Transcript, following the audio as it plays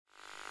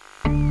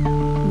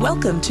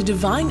Welcome to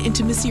Divine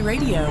Intimacy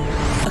Radio,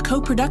 a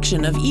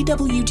co-production of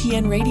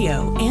EWTN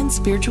Radio and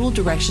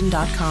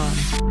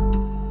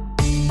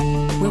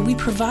SpiritualDirection.com, where we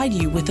provide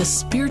you with a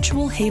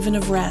spiritual haven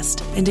of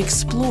rest and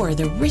explore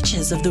the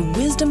riches of the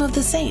wisdom of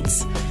the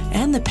saints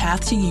and the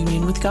path to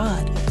union with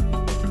God.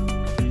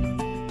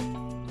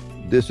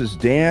 This is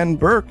Dan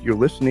Burke. You're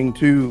listening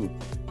to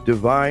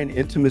Divine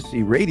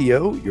Intimacy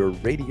Radio, your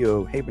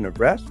radio haven of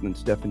rest. And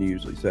Stephanie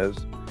usually says,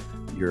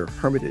 your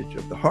hermitage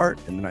of the heart.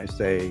 And then I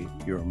say,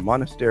 your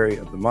monastery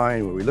of the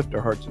mind, where we lift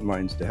our hearts and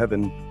minds to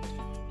heaven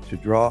to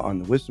draw on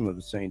the wisdom of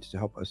the saints to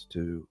help us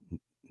to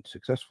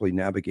successfully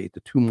navigate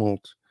the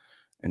tumult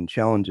and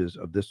challenges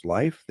of this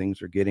life.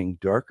 Things are getting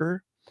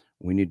darker.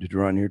 We need to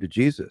draw near to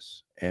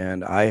Jesus.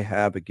 And I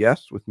have a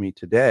guest with me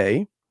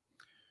today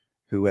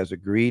who has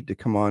agreed to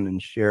come on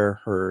and share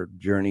her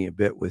journey a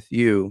bit with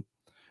you.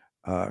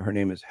 Her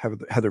name is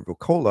Heather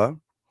Voccola.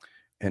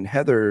 And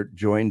Heather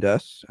joined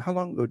us. How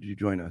long ago did you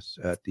join us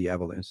at the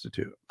Voccola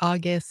Institute?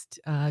 August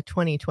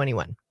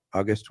 2021.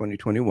 August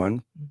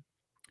 2021.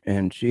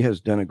 And she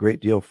has done a great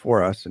deal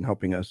for us in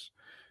helping us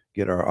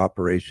get our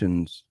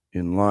operations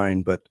in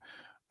line. But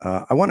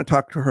I want to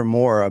talk to her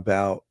more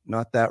about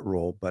not that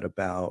role, but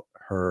about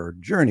her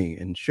journey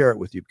and share it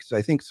with you. Because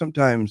I think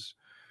sometimes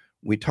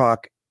we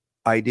talk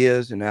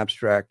ideas and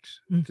abstract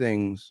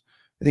things.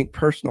 I think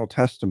personal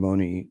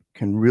testimony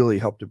can really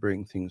help to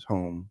bring things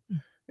home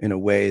in a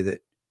way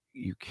that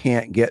you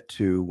can't get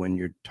to when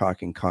you're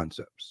talking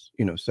concepts,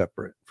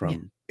 separate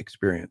from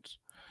experience.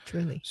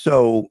 Truly.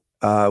 So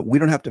we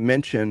don't have to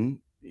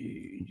mention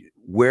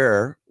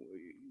where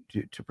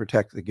to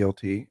protect the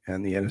guilty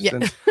and the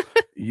innocent. Yeah.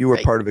 You were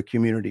part of a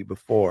community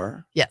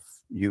before. Yes.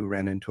 You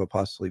ran into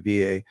Apostolic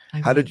VA.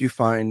 How did you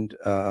find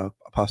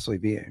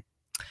Apostolic VA?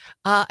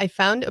 I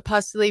found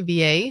Apostolic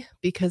VA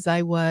because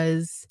I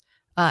was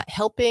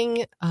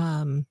helping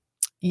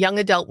young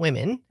adult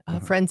women,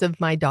 friends of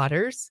my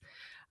daughters,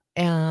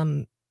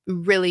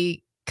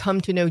 really come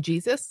to know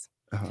Jesus.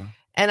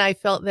 And I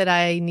felt that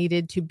I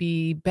needed to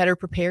be better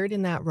prepared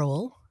in that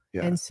role.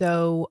 Yeah. And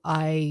so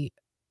I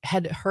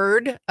had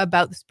heard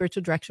about the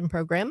spiritual direction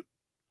program,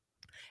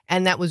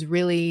 and that was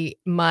really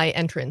my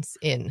entrance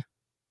in.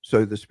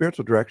 So the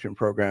spiritual direction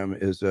program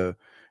is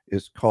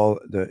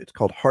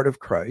called Heart of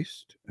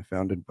Christ,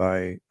 founded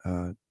by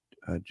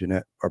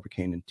Jeanette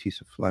Barbicane and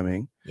Tisa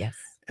Fleming. Yes.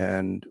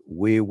 And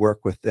we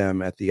work with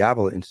them at the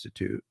Voccola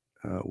Institute.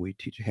 We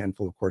teach a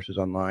handful of courses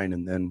online,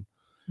 and then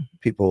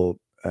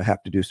people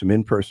have to do some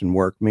in-person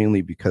work,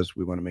 mainly because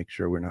we want to make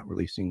sure we're not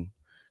releasing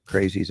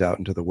crazies out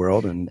into the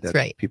world and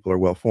that people are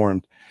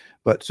well-formed.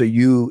 But so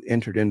you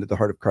entered into the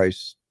Heart of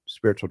Christ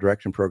spiritual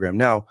direction program.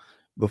 Now,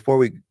 before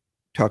we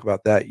talk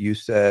about that, you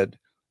said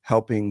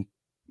helping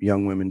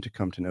young women to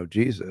come to know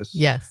Jesus.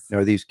 Yes. Now,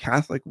 are these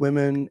Catholic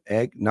women,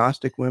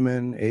 agnostic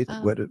women,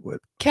 what?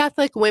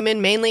 Catholic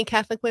women, mainly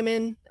Catholic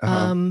women.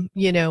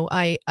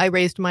 I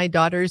raised my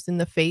daughters in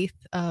the faith,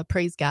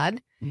 praise God.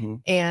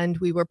 And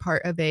we were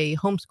part of a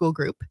homeschool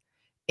group.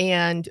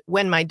 And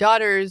when my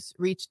daughters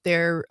reached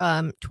their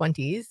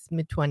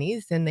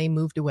mid-20s, and they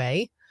moved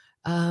away,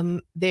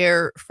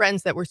 their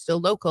friends that were still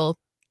local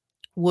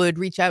would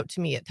reach out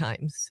to me at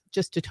times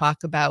just to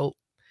talk about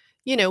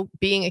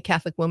being a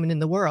Catholic woman in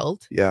the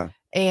world. Yeah.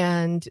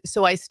 And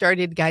so I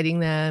started guiding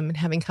them and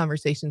having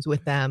conversations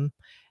with them,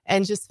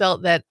 and just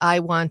felt that I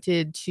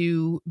wanted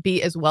to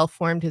be as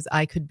well-formed as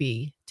I could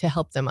be to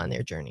help them on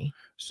their journey.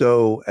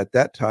 So at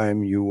that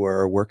time you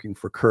were working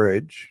for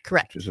Courage.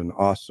 Correct. Which is an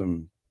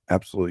awesome,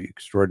 absolutely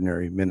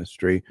extraordinary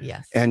ministry.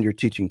 Yes. And you're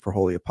teaching for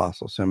Holy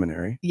Apostle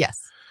Seminary.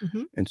 Yes.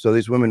 And so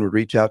these women would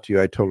reach out to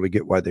you. I totally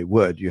get why they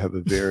would. You have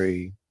a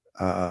very,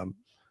 a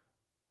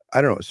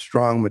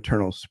strong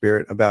maternal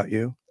spirit about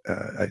you.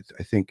 I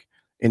think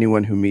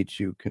anyone who meets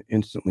you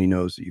instantly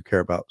knows that you care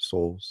about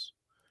souls.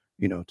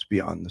 It's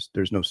beyond this.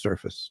 There's no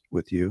surface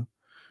with you.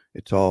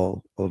 It's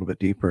all a little bit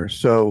deeper.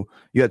 So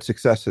you had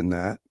success in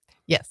that.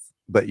 Yes.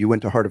 But you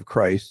went to Heart of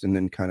Christ, and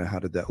then kind of how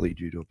did that lead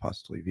you to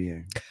Apostolic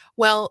VA?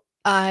 Well,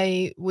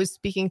 I was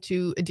speaking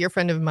to a dear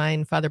friend of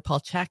mine, Father Paul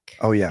Check.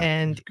 Oh, yeah.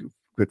 And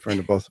good friend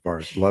of both of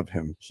ours. Love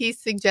him. He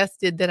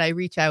suggested that I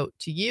reach out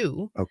to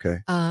you. Okay.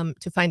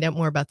 To find out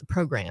more about the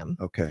program.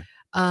 Okay.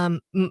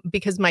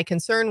 Because my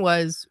concern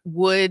was,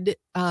 would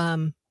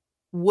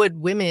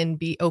women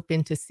be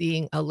open to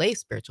seeing a lay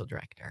spiritual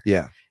director?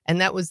 Yeah.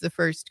 And that was the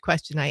first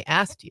question I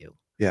asked you.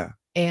 Yeah.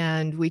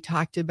 And we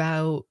talked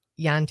about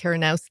Jan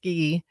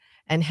Taranowski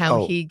and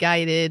how he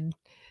guided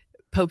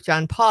Pope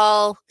John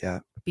Paul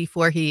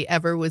before he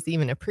ever was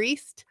even a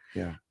priest.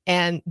 Yeah.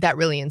 And that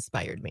really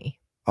inspired me.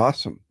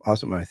 Awesome.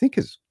 I think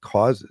his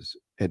cause is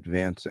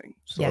advancing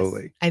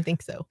slowly. Yes, I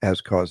think so. As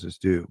causes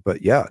do.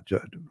 But yeah, a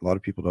lot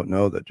of people don't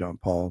know that John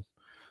Paul,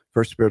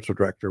 first spiritual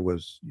director,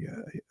 was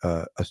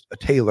a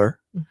tailor,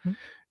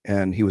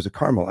 and he was a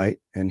Carmelite,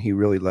 and he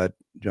really led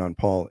John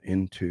Paul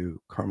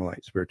into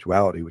Carmelite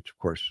spirituality, which of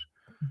course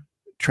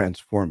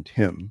transformed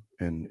him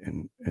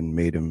and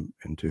made him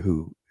into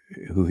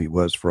who he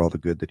was for all the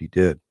good that he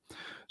did.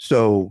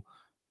 So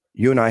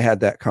you and I had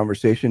that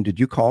conversation. Did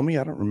you call me?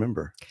 I don't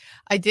remember.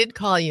 I did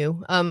call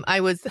you.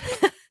 I was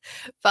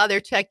Father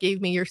Chet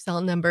gave me your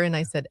cell number, and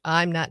I said,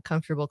 I'm not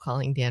comfortable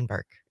calling Dan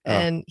Burke.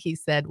 And he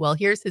said, well,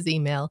 here's his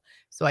email.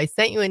 So I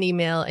sent you an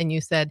email, and you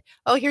said,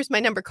 oh, here's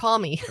my number. Call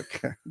me.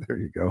 Okay, there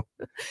you go.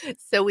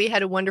 So we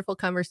had a wonderful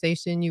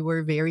conversation. You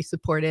were very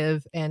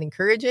supportive and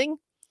encouraging.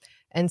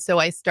 And so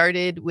I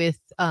started with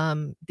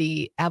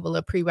the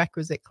Avila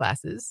prerequisite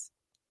classes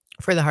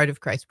for the Heart of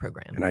Christ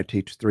program. And I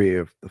teach 3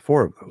 of the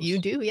 4 of those. You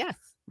do, yes.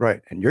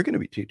 Right. And you're going to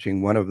be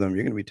teaching one of them.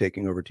 You're going to be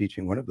taking over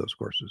teaching one of those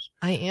courses.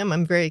 I am.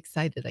 I'm very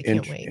excited. I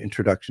can't wait.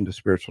 Introduction to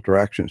Spiritual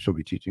Direction. She'll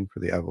be teaching for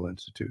the Avila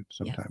Institute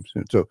sometime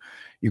soon. So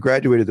you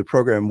graduated the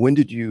program. When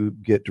did you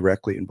get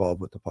directly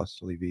involved with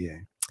Apostoli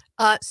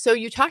VA? So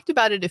you talked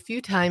about it a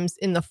few times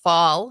in the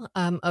fall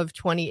of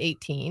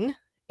 2018.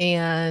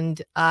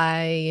 And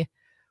I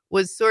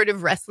was sort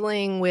of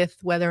wrestling with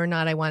whether or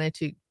not I wanted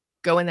to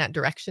go in that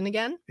direction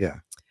again. Yeah.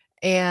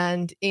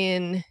 And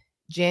in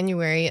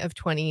January of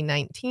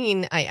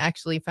 2019, I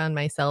actually found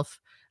myself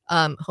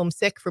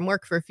homesick from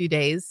work for a few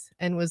days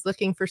and was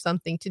looking for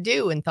something to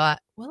do and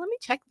thought, well, let me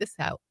check this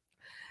out.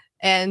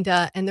 And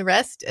the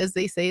rest, as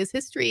they say, is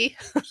history.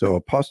 So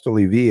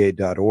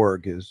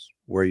apostoliva.org is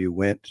where you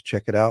went to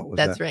check it out?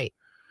 That's right.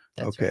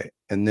 That's okay. Right.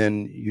 And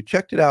then you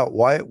checked it out.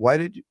 Why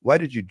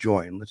did you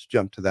join? Let's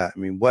jump to that. I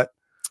mean, what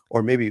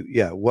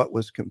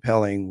was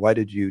compelling? Why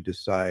did you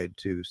decide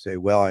to say,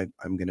 well,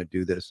 I'm going to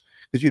do this?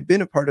 Because you'd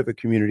been a part of a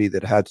community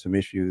that had some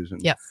issues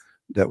and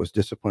that was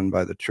disciplined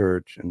by the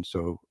church. And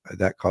so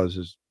that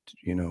causes,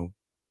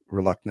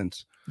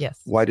 reluctance.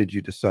 Yes. Why did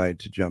you decide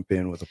to jump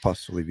in with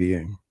Apostoli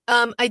VA?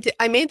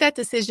 I made that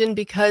decision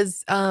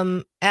because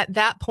at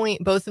that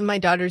point, both of my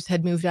daughters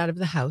had moved out of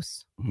the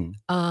house.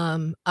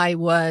 Mm-hmm. I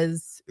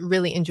was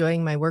really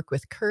enjoying my work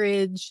with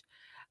Courage.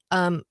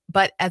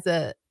 But as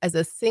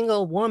a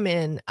single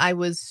woman, I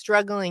was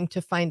struggling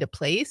to find a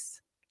place.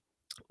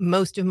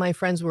 Most of my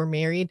friends were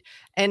married,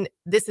 and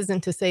this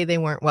isn't to say they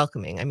weren't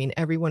welcoming. I mean,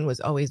 everyone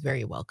was always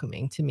very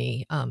welcoming to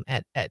me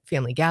at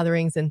family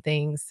gatherings and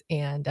things.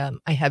 And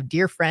I have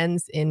dear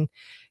friends in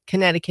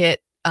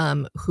Connecticut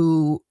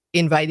who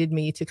invited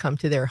me to come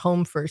to their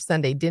home for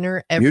Sunday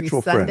dinner every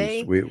Mutual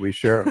Sunday. Friends. We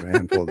share a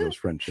handful of those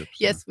friendships.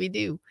 Yes, we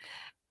do.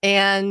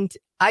 And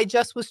I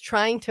just was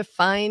trying to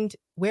find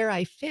where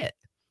I fit.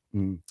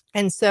 Mm.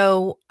 And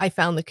so I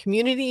found the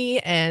community,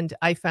 and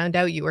I found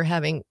out you were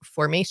having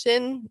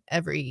formation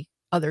every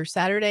other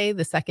Saturday,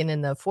 the second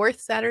and the fourth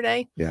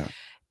Saturday. Yeah.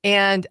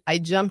 And I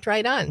jumped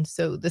right on.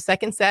 So the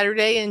second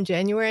Saturday in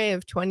January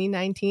of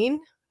 2019.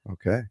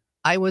 Okay.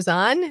 I was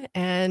on,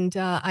 and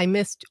I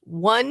missed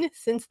one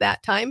since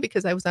that time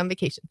because I was on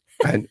vacation.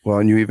 And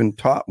you even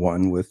taught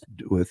one with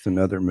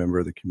another member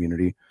of the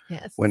community.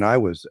 Yes. When I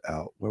was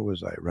out, where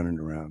was I running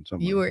around?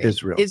 Somewhere. You were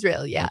Israel.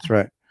 Israel, yeah. That's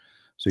right.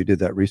 So you did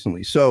that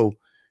recently. So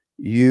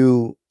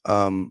you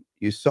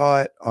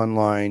saw it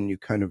online. You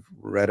kind of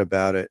read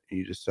about it, and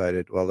you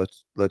decided, well,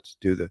 let's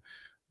do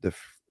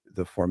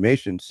the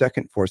formation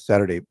second, fourth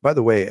Saturday. By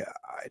the way,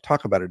 I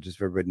talk about it just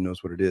so everybody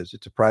knows what it is.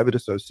 It's a private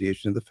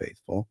association of the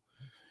faithful.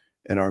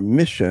 And our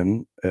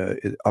mission,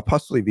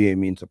 Apostoli VA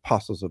means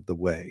apostles of the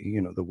way,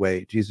 the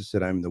way. Jesus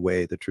said, I'm the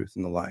way, the truth,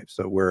 and the life.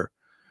 So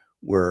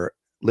we're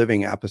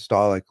living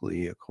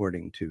apostolically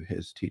according to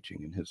his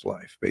teaching and his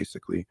life,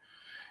 basically.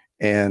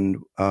 And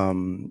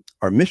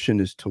our mission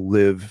is to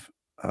live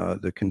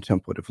the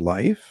contemplative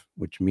life,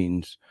 which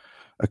means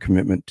a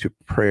commitment to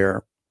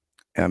prayer,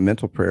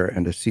 mental prayer,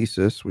 and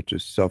ascesis, which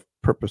is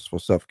purposeful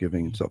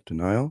self-giving and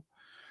self-denial.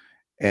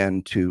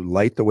 And to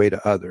light the way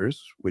to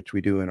others, which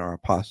we do in our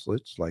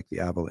apostolates, like the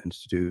Avila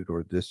Institute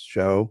or this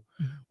show,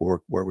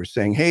 or where we're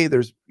saying, hey,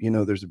 there's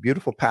a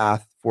beautiful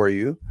path for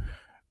you,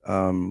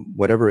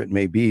 whatever it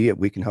may be,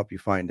 we can help you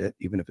find it,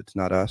 even if it's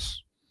not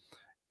us.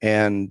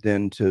 And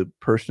then to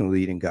personally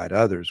lead and guide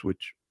others,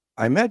 which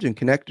I imagine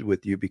connected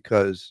with you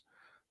because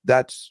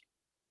that's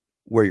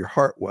where your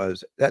heart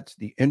was. That's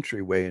the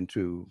entryway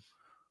into,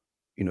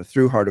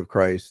 through Heart of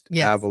Christ,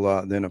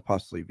 Avila, then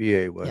Apostoli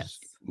VA was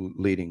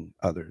leading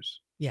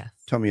others. Yes.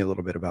 Tell me a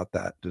little bit about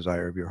that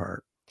desire of your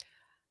heart.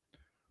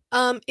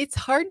 It's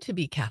hard to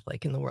be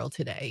Catholic in the world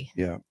today.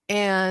 Yeah.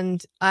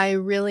 And I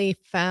really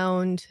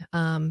found,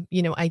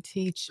 I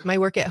teach my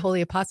work at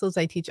Holy Apostles.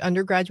 I teach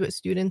undergraduate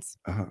students.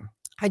 Uh-huh.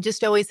 I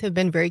just always have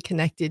been very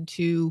connected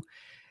to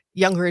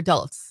younger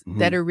adults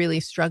that are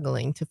really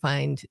struggling to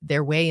find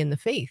their way in the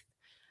faith.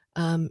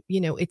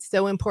 It's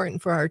so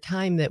important for our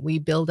time that we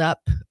build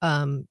up,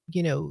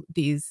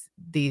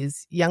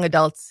 these young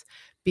adults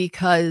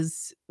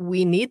because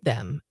we need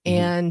them.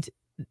 And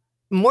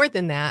more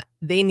than that,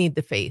 they need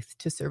the faith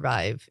to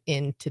survive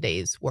in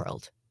today's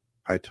world.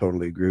 I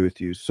totally agree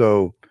with you.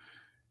 So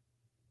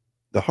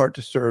the heart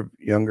to serve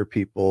younger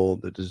people,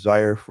 the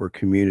desire for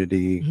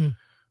community.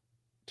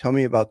 Tell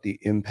me about the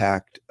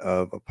impact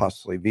of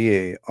Apostoli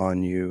VA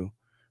on you.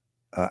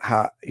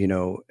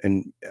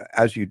 And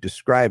as you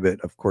describe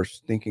it, of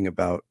course, thinking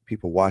about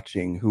people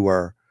watching who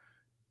are,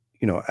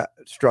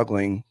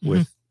 struggling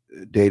with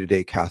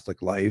day-to-day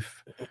Catholic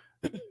life,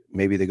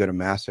 maybe they go to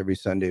mass every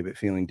Sunday, but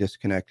feeling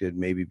disconnected,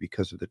 maybe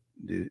because of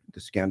the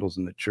scandals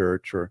in the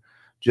church or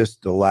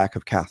just the lack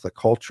of Catholic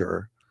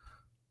culture.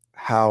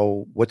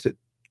 How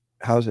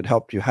has it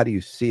helped you? How do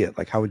you see it?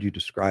 Like, how would you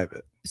describe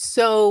it?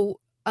 So,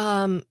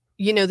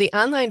 the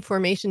online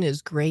formation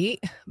is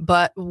great,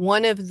 but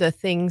one of the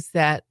things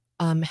that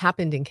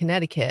happened in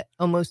Connecticut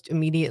almost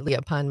immediately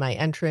upon my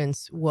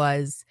entrance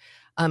was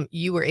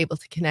you were able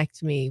to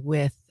connect me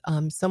with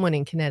someone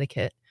in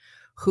Connecticut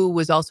who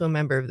was also a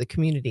member of the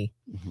community.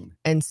 Mm-hmm.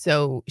 And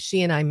so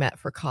she and I met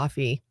for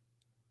coffee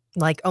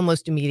like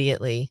almost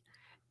immediately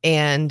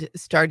and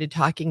started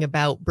talking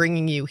about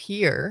bringing you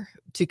here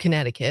to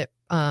Connecticut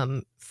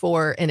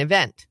for an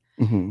event.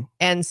 Mm-hmm.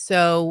 And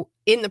so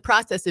in the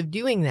process of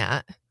doing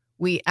that,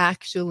 we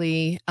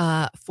actually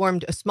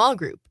formed a small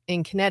group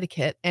in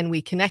Connecticut, and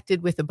we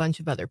connected with a bunch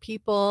of other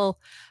people.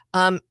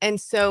 And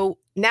so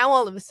now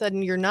all of a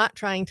sudden, you're not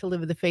trying to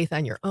live the faith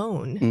on your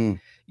own. Mm.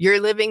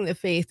 You're living the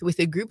faith with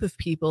a group of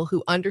people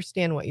who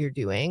understand what you're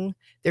doing.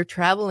 They're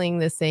traveling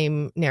the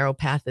same narrow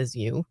path as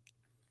you,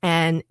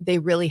 and they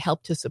really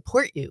help to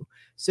support you.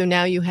 So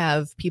now you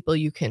have people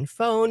you can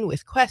phone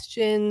with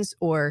questions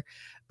or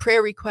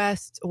prayer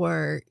requests,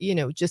 or,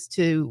 just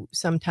to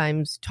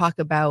sometimes talk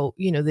about,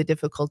 the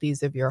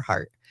difficulties of your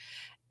heart.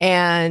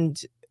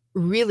 And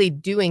really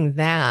doing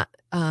that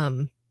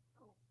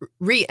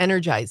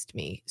re-energized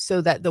me so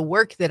that the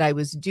work that I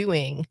was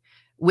doing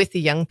with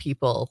the young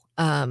people,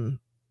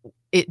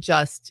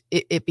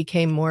 it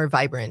became more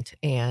vibrant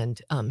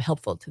and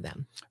helpful to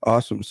them.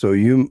 Awesome. So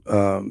you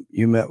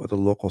met with a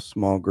local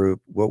small group,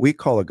 what we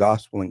call a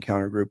gospel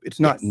encounter group. It's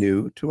not Yes.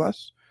 new to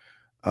us.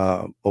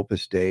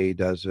 Opus Dei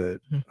does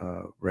it.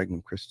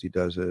 Regnum Christi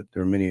does it.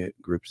 There are many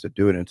groups that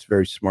do it, and it's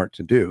very smart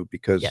to do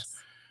because Yes.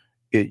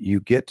 you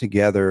get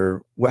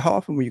together. Well, how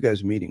often were you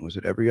guys meeting? Was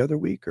it every other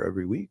week or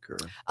every week? Or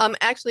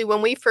Actually,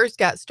 when we first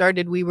got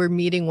started, we were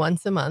meeting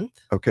once a month.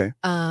 Okay.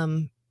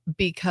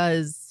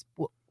 Because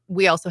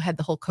we also had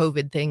the whole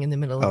COVID thing in the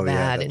middle of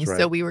that. That's And right.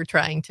 so we were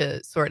trying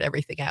to sort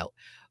everything out.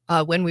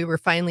 When we were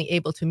finally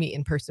able to meet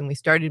in person, we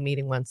started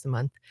meeting once a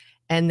month.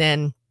 And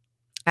then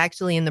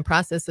actually in the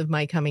process of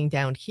my coming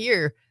down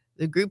here,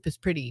 the group is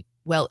pretty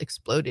well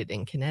exploded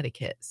in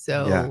Connecticut.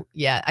 So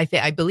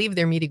I believe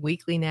they're meeting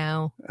weekly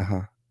now.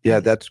 Uh-huh. Yeah,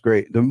 that's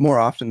great. The more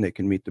often they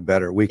can meet, the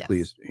better. Weekly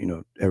Yes.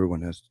 is,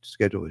 everyone has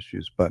schedule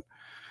issues. But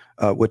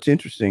what's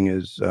interesting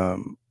is,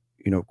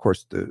 of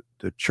course, the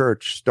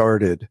church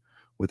started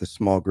with a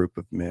small group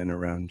of men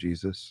around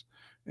Jesus.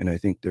 And I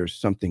think there's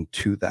something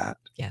to that.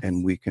 Yes.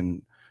 And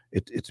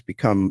it's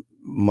become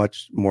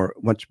much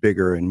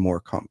bigger and more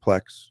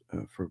complex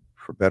for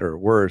better or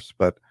worse.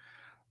 But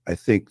I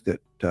think that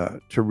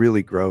to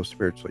really grow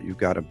spiritually, you've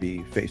got to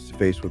be face to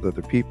face with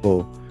other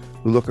people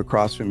who look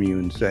across from you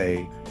and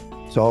say,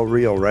 it's all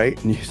real,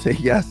 right? And you say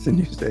yes, and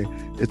you say,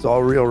 it's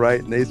all real, right?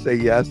 And they say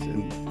yes,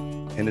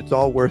 and it's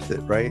all worth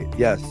it, right?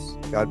 Yes,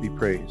 God be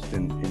praised.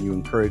 And you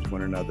encourage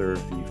one another,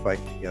 and you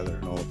fight together,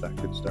 and all of that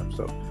good stuff.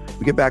 So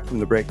we get back from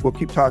the break, we'll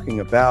keep talking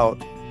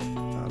about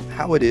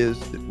how it is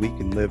that we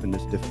can live in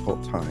this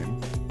difficult time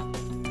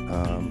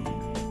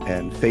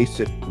and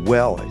face it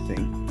well, I think,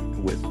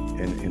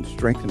 and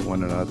strengthen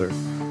one another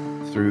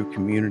through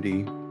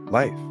community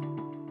life.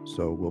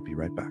 So we'll be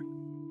right back.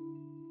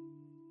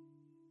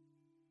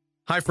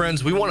 Hi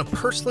friends, we want to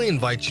personally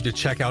invite you to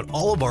check out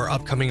all of our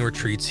upcoming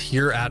retreats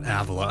here at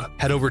Avila.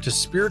 Head over to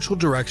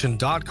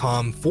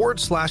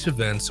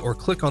spiritualdirection.com/events or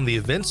click on the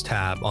events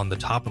tab on the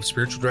top of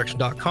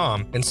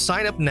spiritualdirection.com and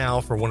sign up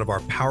now for one of our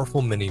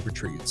powerful mini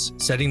retreats.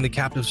 Setting the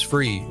Captives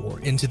Free,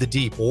 or Into the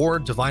Deep, or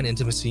Divine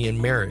Intimacy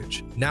in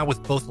Marriage. Now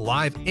with both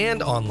live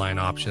and online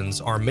options,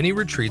 our mini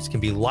retreats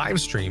can be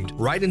live streamed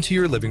right into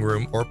your living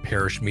room or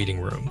parish meeting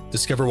room.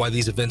 Discover why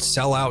these events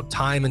sell out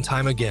time and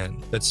time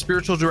again. That's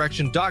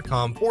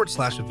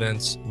spiritualdirection.com/events.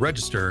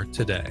 Register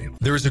today.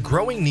 There is a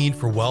growing need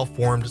for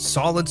well-formed,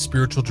 solid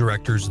spiritual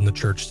directors in the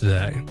church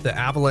today. The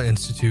Avila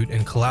Institute,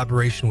 in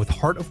collaboration with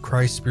Heart of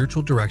Christ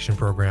Spiritual Direction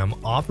Program,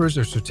 offers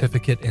a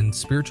certificate in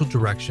spiritual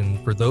direction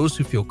for those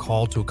who feel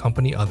called to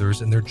accompany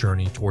others in their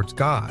journey towards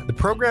God. The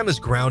program is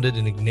grounded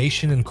in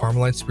Ignatian and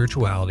Carmelite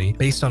spirituality,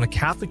 based on a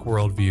Catholic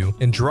worldview,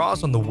 and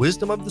draws on the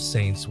wisdom of the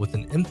saints with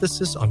an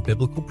emphasis on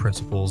biblical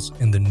principles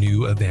in the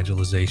new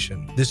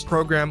evangelization. This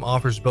program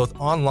offers both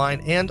online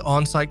and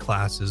on-site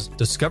classes.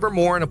 Discover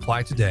more and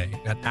apply today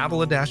at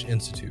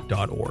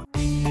avila-institute.org.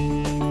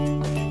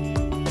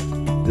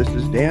 This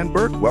is Dan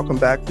Burke. Welcome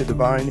back to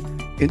Divine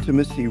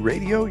Intimacy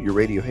Radio, your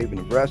radio haven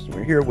of rest. And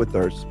we're here with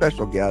our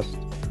special guest,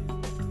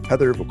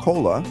 Heather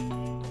Voccola.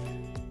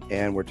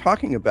 And we're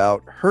talking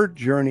about her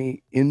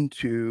journey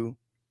into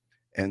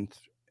and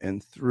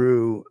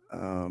through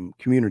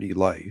community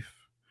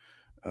life.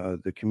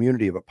 The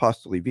community of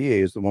Apostoli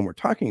VA is the one we're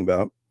talking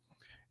about.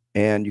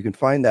 And you can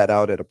find that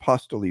out at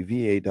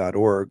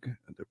apostoliva.org.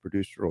 The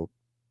producer will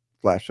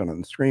flash on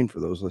the screen for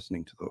those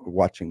listening to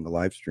watching the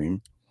live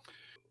stream.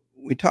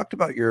 We talked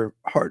about your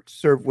heart to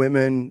serve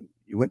women.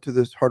 You went to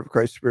this Heart of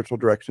Christ Spiritual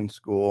Direction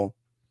School,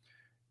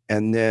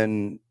 and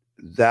then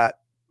that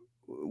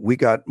we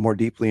got more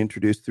deeply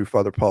introduced through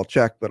Father Paul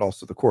Check, but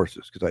also the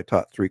courses, because I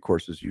taught 3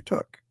 courses you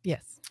took.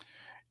 Yes.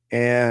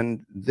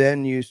 And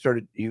then you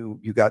started, you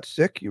got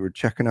sick, you were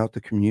checking out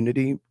the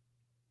community.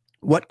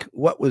 What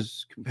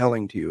was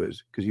compelling to you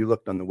is because you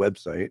looked on the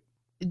website.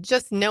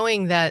 Just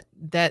knowing that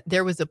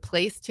there was a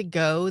place to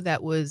go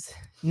that was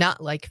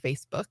not like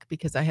Facebook,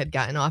 because I had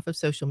gotten off of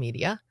social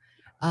media.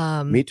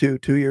 Me too,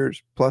 2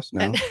 years plus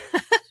now.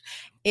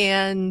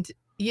 And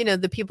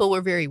the people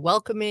were very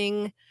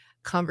welcoming.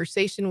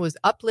 Conversation was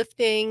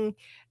uplifting.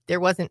 There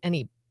wasn't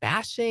any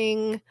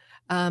bashing.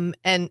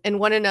 And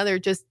one another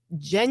just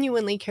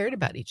genuinely cared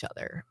about each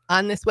other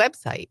on this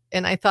website.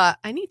 And I thought,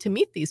 I need to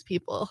meet these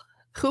people.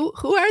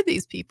 Who are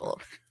these people?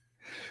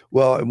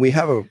 Well, and we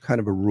have a kind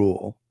of a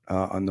rule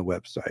on the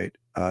website.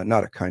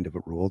 Not a kind of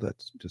a rule.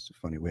 That's just a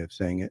funny way of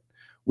saying it.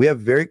 We have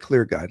very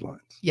clear guidelines.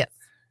 Yes.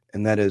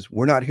 And that is,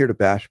 we're not here to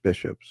bash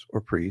bishops or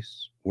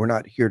priests. We're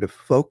not here to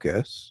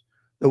focus,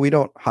 though we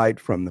don't hide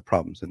from the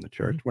problems in the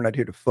church. Mm-hmm. We're not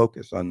here to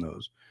focus on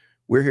those.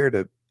 We're here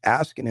to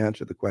ask and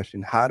answer the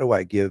question, how do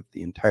I give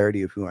the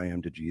entirety of who I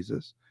am to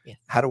Jesus? Yes.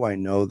 How do I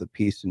know the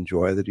peace and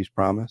joy that he's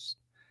promised?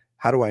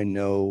 How do I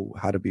know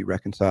how to be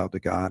reconciled to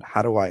God?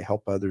 How do I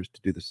help others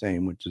to do the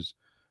same, which is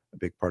a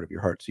big part of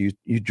your heart? So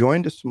you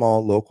joined a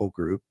small local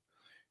group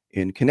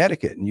in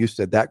Connecticut, and you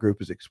said that group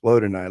is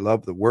exploding. And I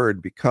love the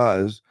word,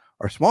 because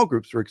our small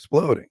groups are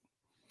exploding.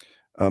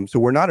 So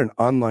we're not an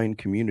online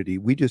community.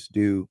 We just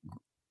do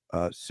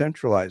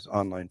centralized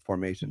online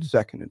formation,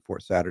 2nd and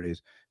 4th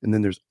Saturdays. And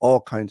then there's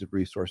all kinds of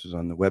resources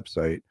on the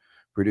website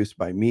produced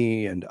by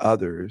me and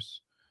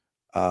others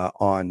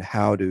on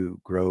how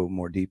to grow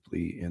more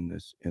deeply in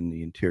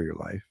the interior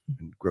life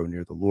and grow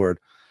near the Lord.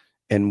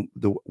 And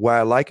why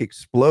I like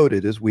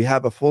Exploded is we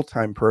have a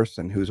full-time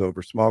person who's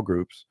over small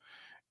groups,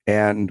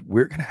 and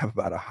we're going to have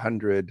about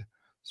 100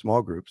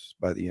 small groups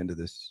by the end of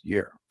this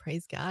year.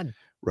 Praise God.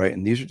 Right.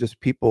 And these are just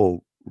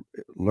people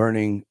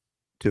learning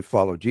to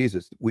follow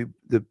Jesus.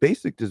 The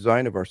basic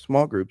design of our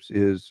small groups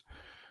is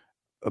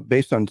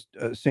based on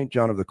St.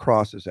 John of the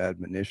Cross's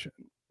admonition,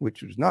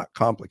 which was not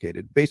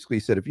complicated. Basically,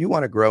 he said, if you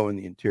want to grow in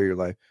the interior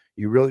life,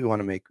 you really want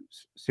to make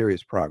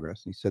serious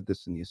progress. And he said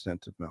this in The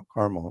Ascent of Mount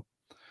Carmel,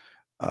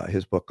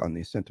 his book on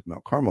the Ascent of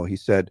Mount Carmel. He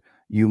said,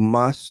 you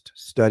must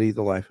study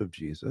the life of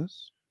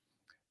Jesus,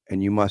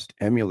 and you must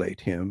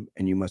emulate him,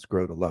 and you must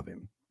grow to love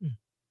him.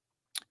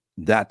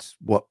 That's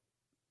what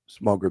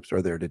small groups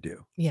are there to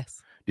do.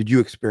 Yes. Did you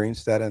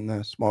experience that in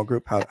the small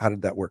group? How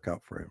did that work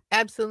out for you?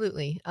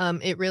 Absolutely.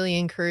 It really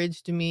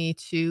encouraged me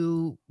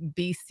to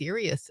be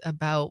serious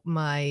about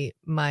my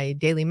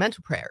daily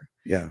mental prayer.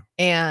 Yeah.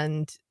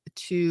 And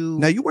to...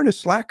 Now, you weren't a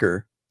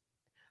slacker.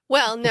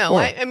 Well, no,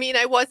 I mean,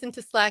 I wasn't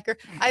a slacker.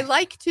 I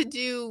like to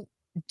do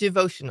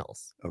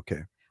devotionals.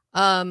 Okay.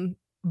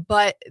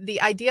 But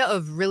the idea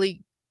of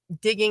really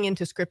digging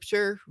into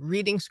scripture,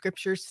 reading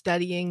scripture,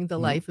 studying the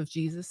life of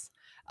Jesus,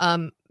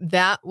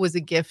 that was a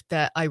gift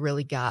that I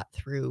really got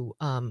through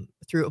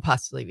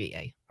Apostolic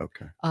VA.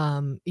 Okay.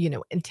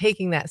 And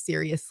taking that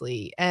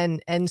seriously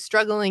and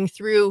struggling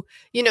through,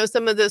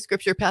 some of those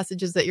scripture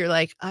passages that you're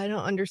like, I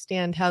don't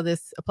understand how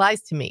this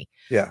applies to me.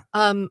 Yeah.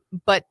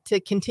 But to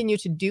continue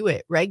to do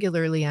it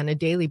regularly on a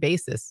daily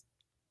basis.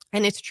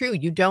 And it's true.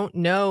 You don't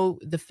know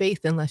the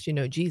faith unless you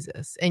know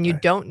Jesus, and you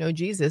don't know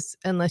Jesus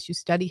unless you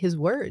study his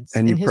words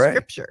and his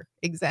scripture.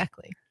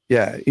 Exactly.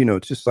 Yeah.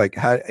 It's just like,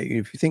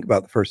 if you think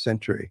about the first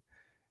century,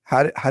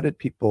 how did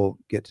people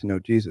get to know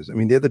Jesus? I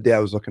mean, the other day I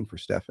was looking for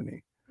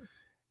Stephanie,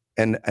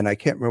 and I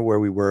can't remember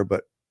where we were,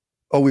 but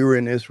we were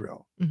in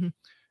Israel,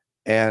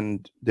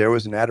 and there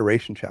was an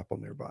adoration chapel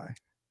nearby,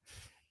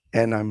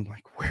 and I'm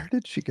like, where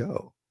did she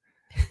go?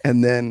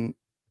 And then,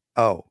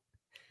 well,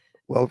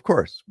 of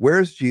course,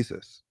 where's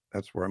Jesus?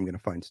 That's where I'm going to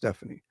find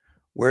Stephanie.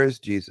 Where is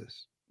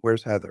Jesus?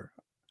 Where's Heather?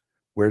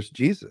 Where's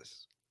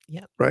Jesus?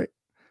 Yep. Right.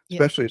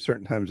 Especially at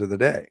certain times of the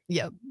day.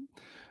 Yep.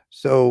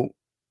 So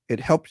it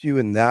helps you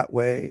in that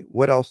way.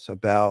 What else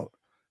about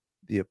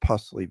the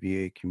Apostolic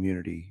VA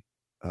community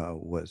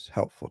was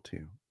helpful to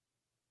you?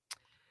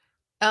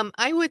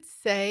 I would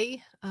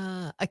say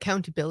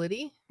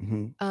accountability.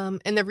 And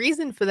the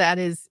reason for that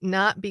is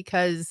not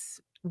because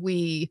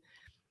we,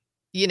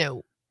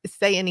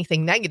 say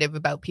anything negative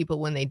about people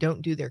when they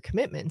don't do their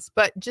commitments,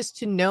 but just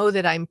to know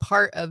that I'm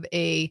part of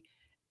a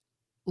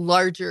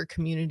larger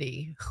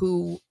community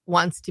who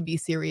wants to be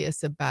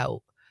serious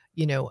about,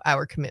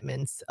 our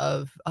commitments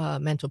of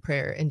mental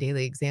prayer and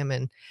daily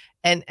examine,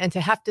 and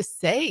to have to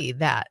say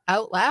that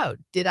out loud.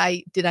 Did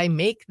I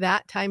make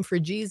that time for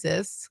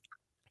Jesus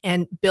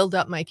and build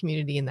up my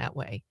community in that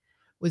way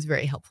was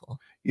very helpful.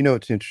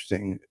 It's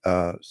interesting.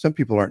 Some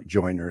people aren't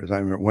joiners. I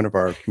remember one of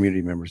our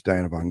community members,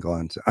 Diana Von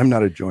Glan, said, I'm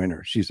not a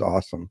joiner. She's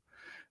awesome.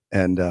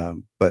 And,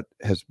 but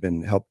has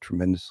been helped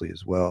tremendously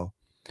as well.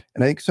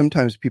 And I think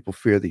sometimes people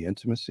fear the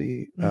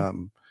intimacy.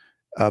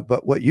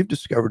 But what you've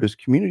discovered is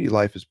community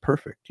life is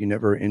perfect. You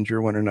never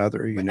injure one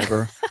another. You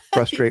never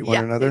frustrate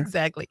one another.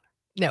 Exactly.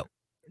 No,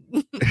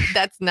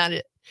 that's not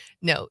it.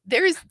 No,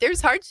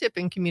 there's hardship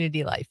in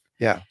community life.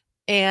 Yeah.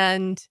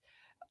 And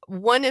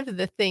one of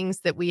the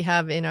things that we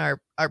have in our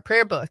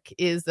prayer book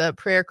is a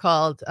prayer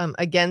called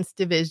Against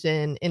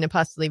Division in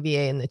Apostolic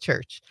VA in the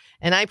Church.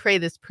 And I pray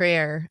this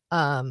prayer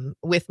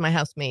with my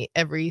housemate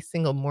every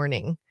single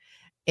morning.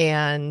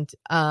 And,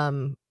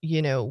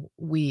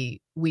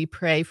 we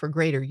pray for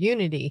greater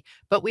unity,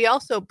 but we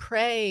also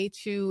pray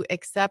to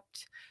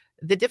accept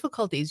the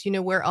difficulties.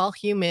 We're all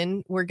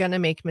human. We're going to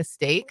make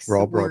mistakes. We're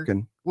all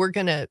broken. We're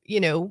going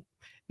to,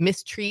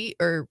 mistreat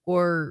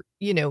or,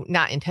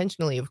 not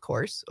intentionally, of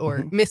course, or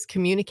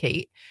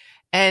miscommunicate.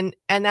 And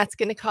that's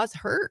going to cause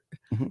hurt.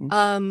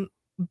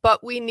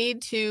 But we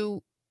need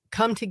to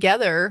come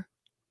together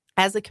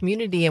as a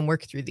community and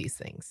work through these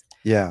things.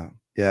 Yeah.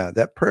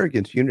 That prayer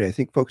against unity, I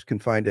think folks can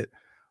find it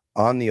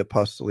on the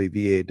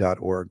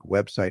apostolicva.org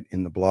website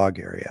in the blog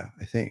area,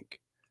 I think.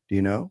 Do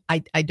you know?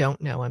 I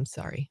don't know. I'm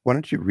sorry. Why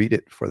don't you read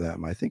it for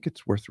them? I think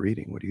it's worth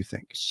reading. What do you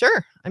think?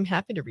 Sure. I'm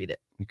happy to read it.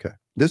 Okay.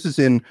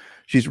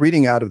 She's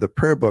reading out of the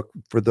prayer book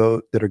for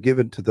those that are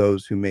given to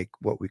those who make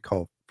what we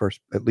call first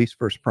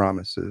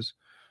promises.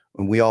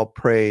 When we all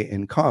pray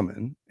in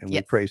common, and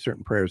we pray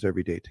certain prayers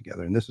every day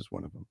together. And this is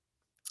one of them.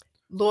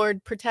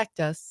 Lord, protect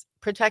us,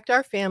 protect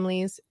our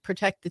families,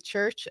 protect the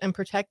church, and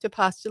protect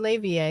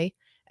Apostolic VA,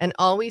 and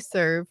all we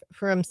serve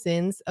from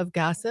sins of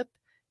gossip,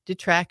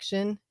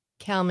 detraction,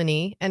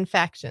 calumny, and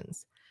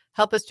factions.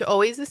 Help us to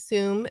always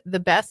assume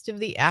the best of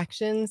the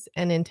actions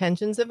and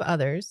intentions of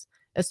others,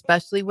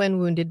 especially when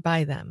wounded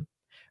by them.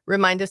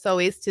 Remind us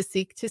always to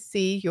seek to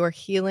see your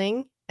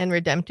healing and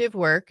redemptive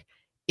work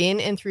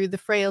in and through the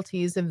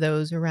frailties of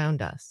those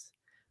around us.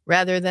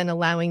 Rather than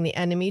allowing the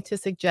enemy to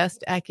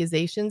suggest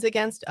accusations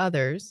against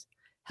others,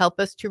 help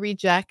us to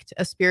reject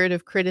a spirit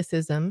of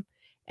criticism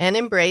and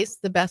embrace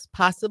the best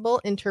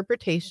possible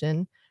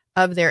interpretation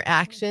of their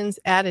actions,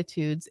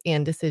 attitudes,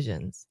 and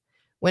decisions.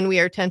 When we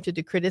are tempted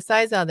to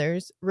criticize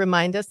others,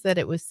 remind us that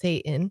it was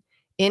Satan,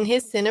 in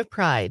his sin of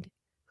pride,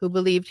 who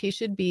believed he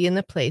should be in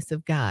the place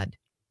of God.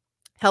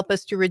 Help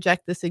us to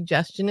reject the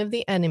suggestion of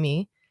the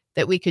enemy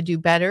that we could do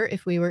better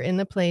if we were in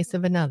the place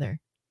of another.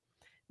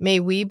 May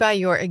we, by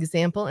your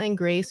example and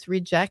grace,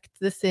 reject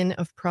the sin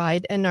of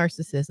pride and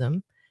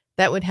narcissism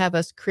that would have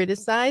us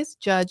criticize,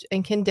 judge,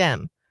 and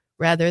condemn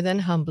rather than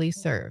humbly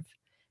serve.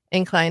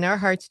 Incline our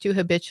hearts to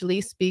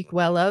habitually speak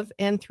well of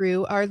and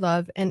through our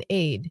love and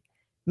aid.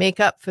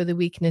 Make up for the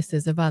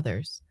weaknesses of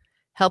others.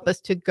 Help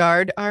us to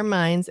guard our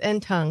minds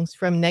and tongues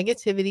from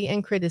negativity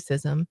and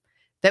criticism,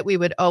 that we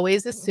would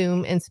always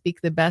assume and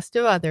speak the best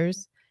of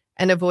others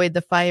and avoid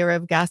the fire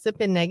of gossip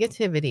and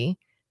negativity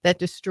that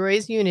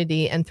destroys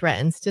unity and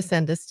threatens to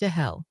send us to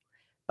hell.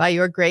 By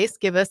your grace,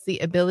 give us the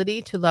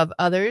ability to love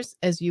others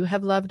as you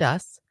have loved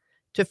us,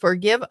 to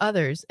forgive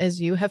others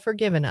as you have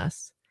forgiven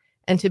us,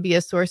 and to be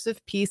a source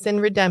of peace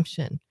and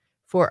redemption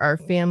for our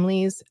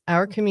families,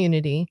 our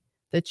community,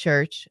 the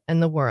church,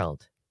 and the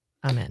world.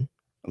 Amen.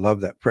 I love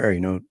that prayer.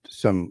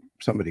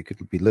 Somebody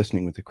could be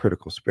listening with a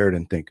critical spirit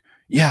and think,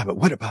 yeah, but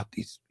what about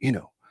these,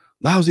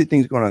 lousy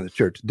things going on in the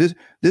church?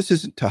 This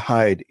isn't to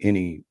hide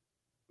any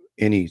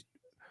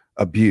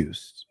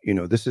abuse.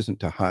 This isn't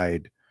to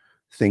hide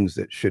things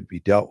that should be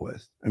dealt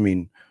with. I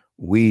mean,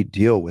 we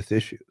deal with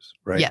issues,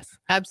 right? Yes,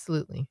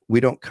 absolutely.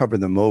 We don't cover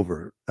them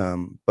over.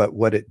 But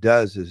what it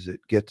does is it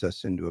gets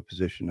us into a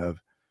position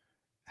of,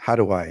 how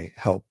do I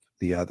help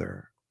the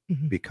other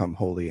become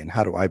holy, and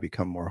how do I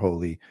become more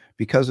holy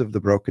because of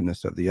the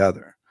brokenness of the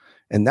other?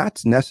 And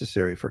that's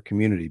necessary for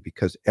community,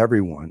 because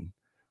every one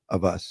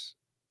of us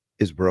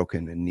is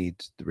broken and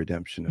needs the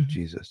redemption of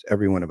Jesus.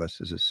 Every one of us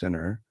is a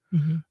sinner,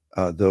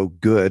 though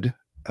good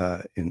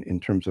in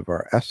terms of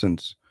our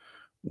essence.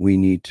 We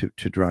need to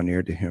draw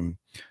near to him.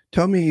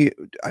 Tell me,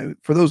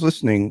 for those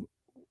listening,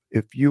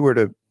 if you were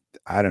to,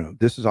 I don't know,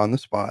 this is on the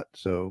spot,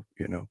 so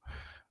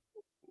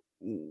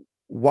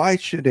why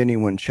should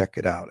anyone check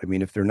it out? I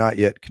mean, if they're not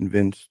yet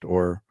convinced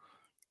or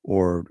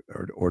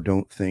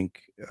don't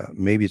think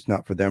maybe it's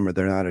not for them, or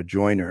they're not a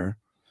joiner,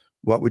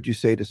 what would you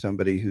say to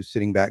somebody who's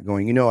sitting back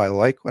going, I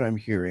like what I'm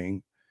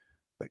hearing,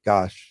 but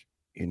gosh,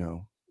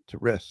 it's a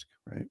risk,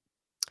 right?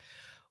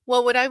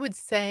 Well, what I would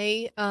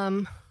say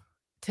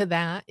to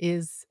that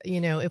is,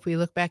 if we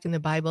look back in the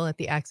Bible at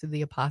the Acts of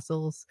the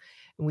Apostles,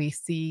 we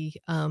see,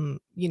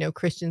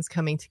 Christians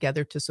coming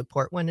together to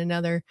support one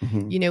another.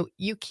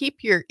 You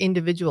keep your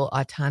individual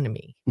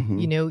autonomy.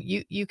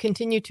 You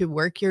continue to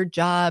work your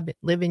job,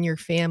 live in your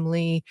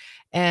family,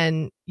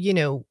 and,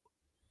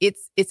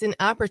 it's an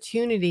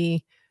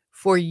opportunity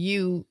for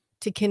you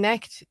to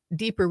connect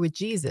deeper with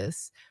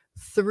Jesus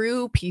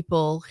through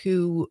people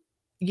who,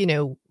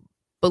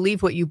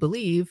 believe what you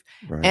believe,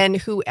 right, and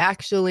who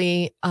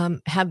actually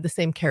have the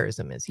same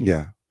charism as you.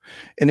 Yeah.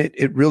 And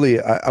it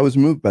really, I was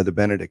moved by the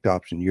Benedict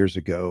option years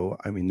ago.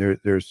 I mean,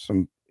 there's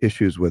some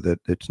issues with it.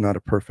 It's not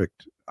a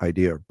perfect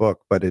idea or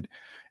book, but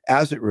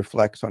as it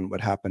reflects on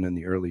what happened in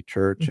the early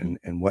church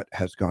and what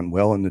has gone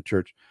well in the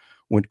church,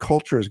 when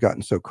culture has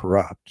gotten so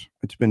corrupt,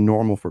 it's been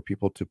normal for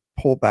people to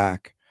pull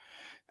back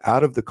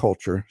out of the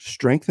culture,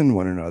 strengthen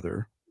one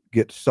another,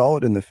 get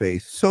solid in the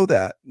faith, so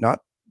that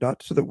not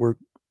so that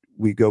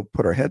we go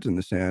put our heads in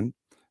the sand,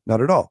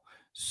 not at all,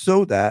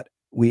 so that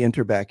we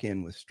enter back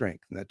in with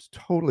strength. And that's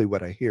totally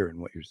what I hear in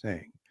what you're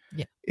saying.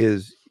 Yeah.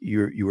 Is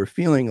you were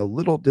feeling a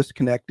little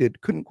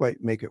disconnected, couldn't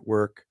quite make it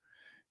work.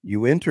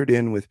 You entered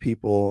in with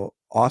people,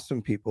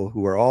 awesome people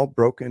who are all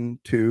broken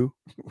too,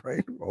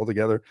 right? All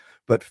together,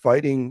 but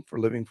fighting for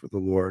living for the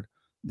Lord.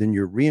 Then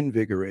you're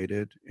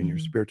reinvigorated in your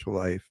spiritual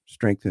life,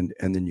 strengthened,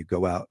 and then you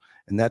go out.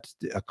 And that's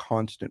a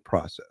constant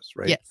process,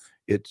 right? Yes.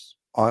 It's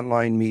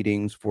online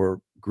meetings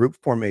for group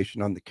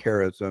formation on the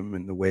charism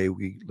and the way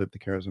we live the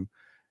charism,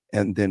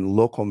 and then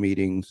local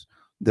meetings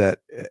that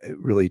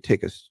really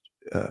take us,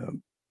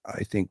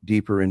 I think,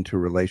 deeper into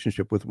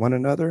relationship with one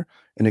another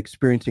and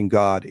experiencing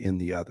God in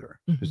the other.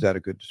 Is that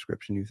a good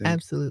description, you think?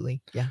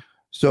 Absolutely. Yeah.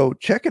 So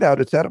check it out.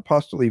 It's at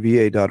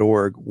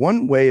apostoleva.org.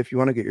 One way, if you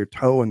want to get your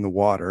toe in the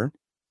water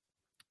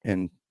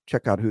and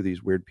check out who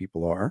these weird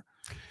people are,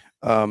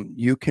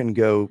 you can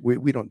go.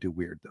 We don't do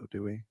weird, though,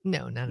 do we?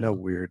 No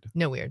weird.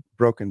 No weird.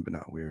 Broken, but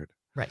not weird.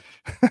 Right.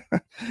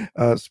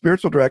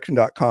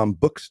 Spiritualdirection.com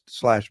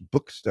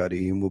 /book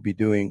study. And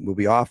we'll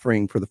be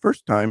offering for the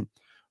first time,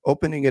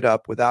 opening it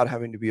up without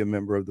having to be a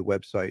member of the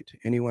website to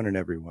anyone and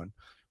everyone.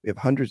 We have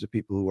hundreds of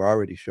people who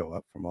already show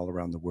up from all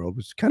around the world,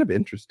 which is kind of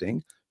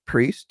interesting.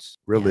 Priests,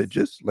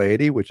 religious,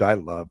 laity, which I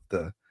love,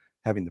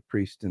 having the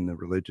priest and the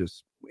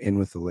religious in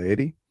with the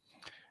laity.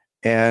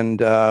 And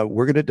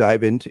we're going to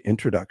dive into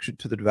Introduction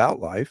to the Devout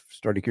Life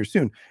starting here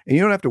soon. And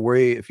you don't have to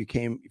worry if you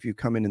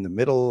come in the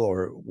middle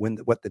or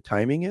what the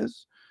timing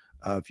is.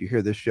 If you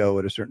hear this show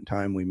at a certain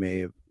time, you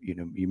may have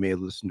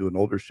listened to an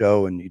older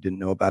show and you didn't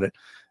know about it.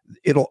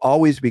 It'll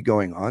always be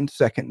going on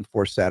second and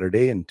fourth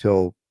Saturday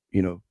until,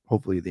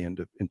 hopefully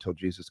until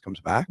Jesus comes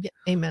back. Yeah,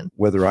 amen.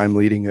 Whether I'm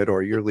leading it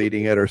or you're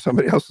leading it or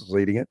somebody else is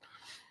leading it.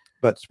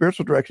 But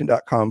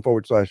spiritualdirection.com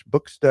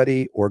 /book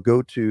study, or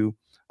go to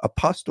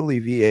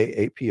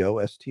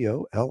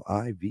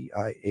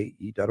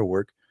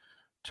apostolivae.org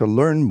to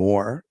learn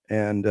more.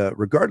 And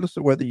regardless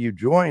of whether you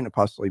join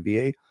Apostol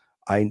EVA,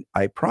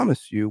 I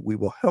promise you, we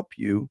will help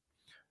you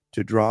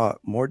to draw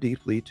more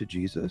deeply to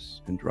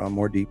Jesus and draw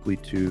more deeply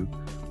to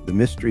the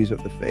mysteries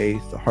of the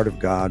faith, the heart of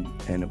God,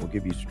 and it will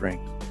give you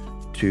strength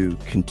to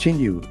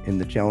continue in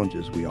the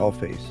challenges we all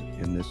face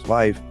in this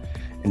life.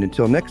 And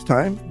until next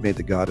time, may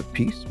the God of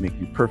peace make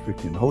you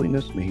perfect in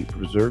holiness. May he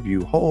preserve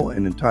you whole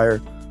and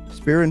entire,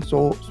 spirit,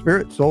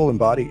 soul, and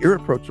body,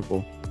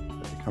 irreproachable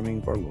at the coming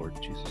of our Lord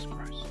Jesus Christ.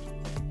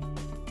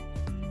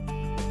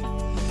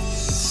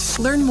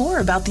 Learn more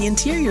about the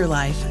interior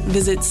life.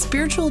 Visit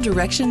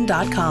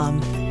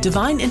spiritualdirection.com.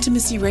 Divine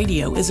Intimacy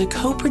Radio is a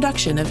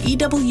co-production of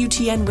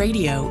EWTN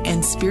Radio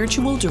and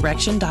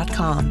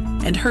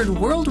spiritualdirection.com and heard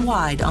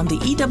worldwide on the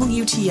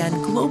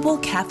EWTN Global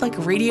Catholic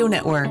Radio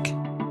Network.